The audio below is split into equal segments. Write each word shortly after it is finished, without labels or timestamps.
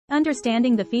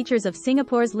Understanding the features of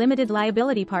Singapore's Limited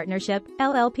Liability Partnership,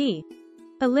 LLP.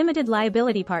 A limited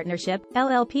liability partnership,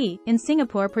 LLP, in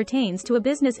Singapore pertains to a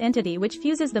business entity which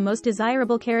fuses the most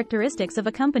desirable characteristics of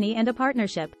a company and a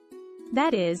partnership.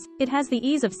 That is, it has the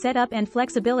ease of setup and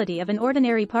flexibility of an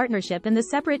ordinary partnership and the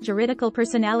separate juridical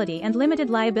personality and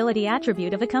limited liability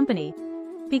attribute of a company.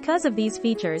 Because of these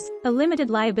features, a limited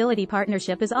liability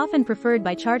partnership is often preferred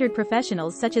by chartered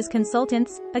professionals such as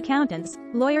consultants, accountants,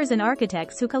 lawyers and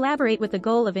architects who collaborate with the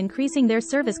goal of increasing their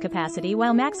service capacity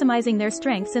while maximizing their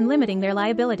strengths and limiting their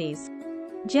liabilities.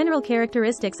 General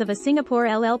characteristics of a Singapore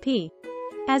LLP.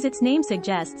 As its name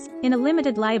suggests, in a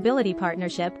limited liability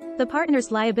partnership, the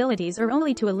partner's liabilities are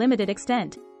only to a limited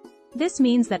extent. This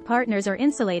means that partners are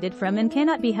insulated from and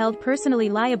cannot be held personally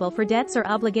liable for debts or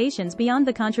obligations beyond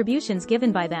the contributions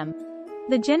given by them.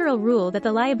 The general rule that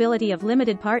the liability of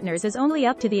limited partners is only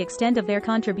up to the extent of their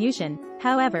contribution,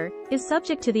 however, is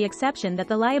subject to the exception that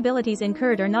the liabilities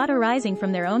incurred are not arising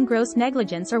from their own gross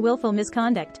negligence or willful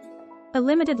misconduct. A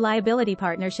limited liability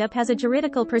partnership has a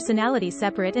juridical personality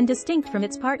separate and distinct from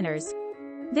its partners.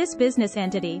 This business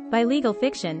entity, by legal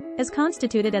fiction, is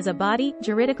constituted as a body,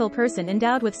 juridical person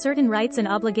endowed with certain rights and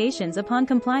obligations upon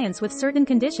compliance with certain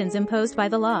conditions imposed by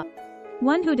the law.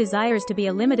 One who desires to be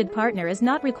a limited partner is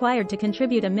not required to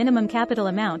contribute a minimum capital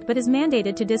amount but is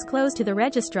mandated to disclose to the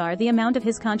registrar the amount of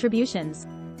his contributions.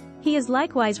 He is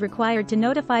likewise required to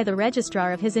notify the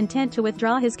registrar of his intent to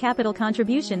withdraw his capital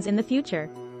contributions in the future.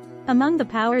 Among the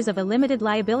powers of a limited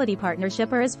liability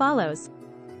partnership are as follows.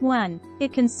 1.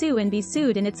 It can sue and be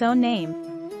sued in its own name.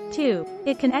 2.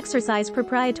 It can exercise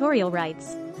proprietorial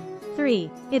rights.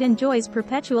 3. It enjoys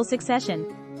perpetual succession.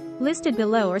 Listed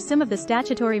below are some of the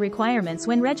statutory requirements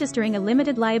when registering a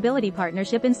limited liability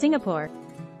partnership in Singapore.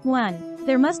 1.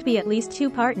 There must be at least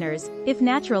 2 partners, if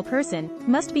natural person,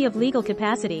 must be of legal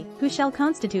capacity, who shall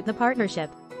constitute the partnership.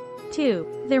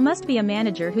 2. There must be a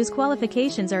manager whose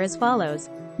qualifications are as follows.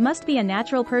 Must be a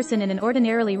natural person and an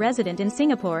ordinarily resident in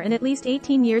Singapore and at least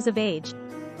 18 years of age.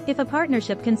 If a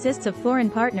partnership consists of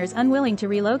foreign partners unwilling to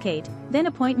relocate, then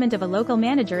appointment of a local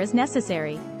manager is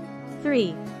necessary.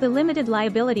 3. The limited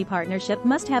liability partnership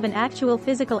must have an actual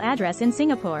physical address in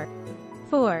Singapore.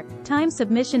 4. Time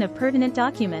submission of pertinent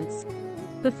documents.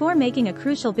 Before making a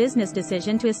crucial business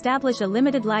decision to establish a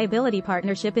limited liability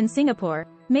partnership in Singapore,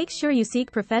 make sure you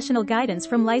seek professional guidance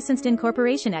from licensed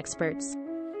incorporation experts.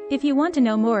 If you want to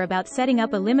know more about setting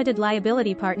up a limited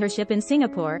liability partnership in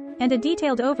Singapore, and a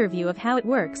detailed overview of how it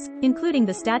works, including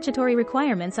the statutory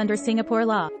requirements under Singapore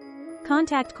law,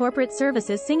 contact Corporate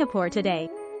Services Singapore today.